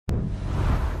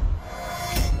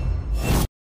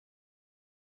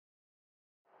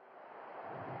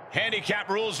Handicap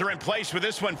rules are in place with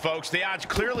this one, folks. The odds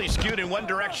clearly skewed in one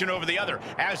direction over the other.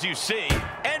 As you see,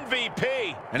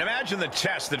 MVP. And imagine the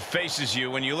test that faces you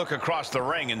when you look across the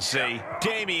ring and see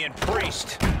Damian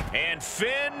Priest and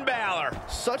Finn Balor.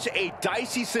 Such a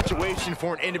dicey situation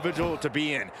for an individual to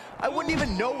be in. I wouldn't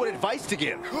even know what advice to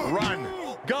give. Run.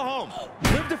 Go home.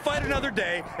 Live to fight another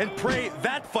day and pray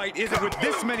that fight isn't with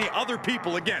this many other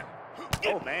people again.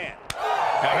 Oh, man.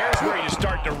 Now here's where you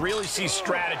start to really see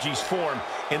strategies form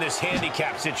in this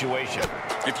handicap situation.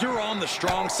 If you're on the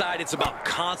strong side, it's about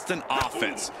constant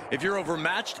offense. If you're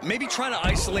overmatched, maybe try to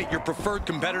isolate your preferred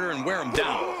competitor and wear him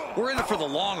down. We're in it for the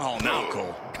long haul now,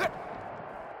 Cole.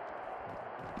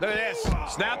 Look at this.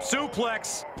 Snap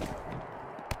suplex.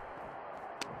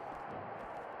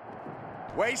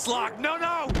 Waist lock. No.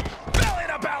 Belly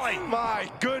to belly. My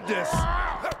goodness.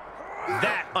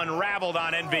 That unraveled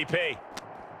on MVP.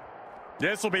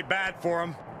 This will be bad for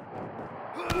him.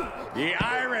 The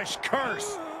Irish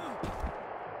curse.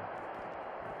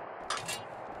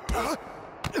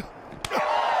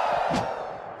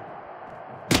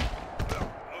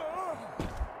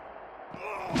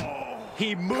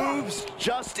 He moves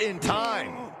just in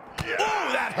time. Oh,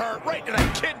 that hurt right to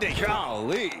the kidney.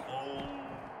 Golly.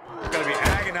 It's gonna be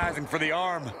agonizing for the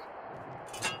arm.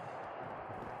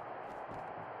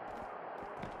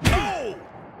 Oh!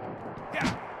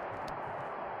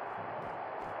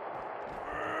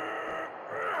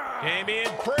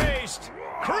 Damian Priest.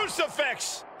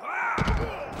 Crucifix.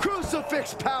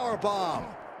 Crucifix powerbomb.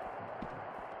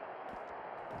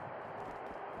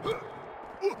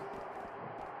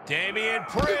 Damian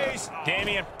Priest.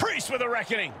 Damian Priest with a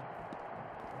reckoning.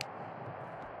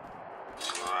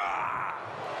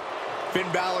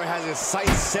 Finn Balor has his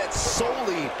sights set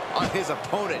solely on his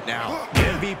opponent now.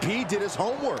 MVP did his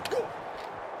homework.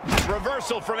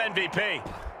 Reversal from MVP.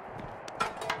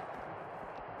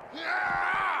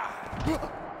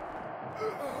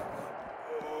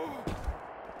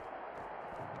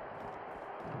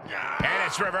 And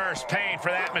it's reverse pain for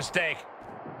that mistake.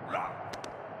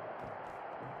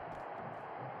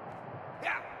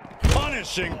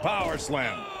 Punishing power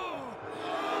slam.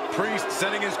 Priest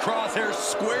setting his crosshairs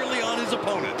squarely on his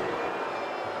opponent.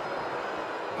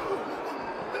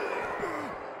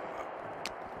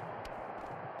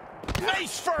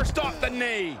 Face first off the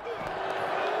knee.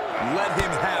 Let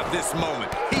him have this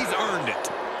moment. He's earned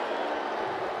it.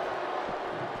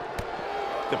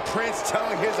 The Prince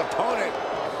telling his opponent,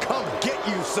 come get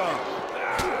you some.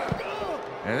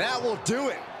 And that will do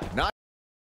it. Not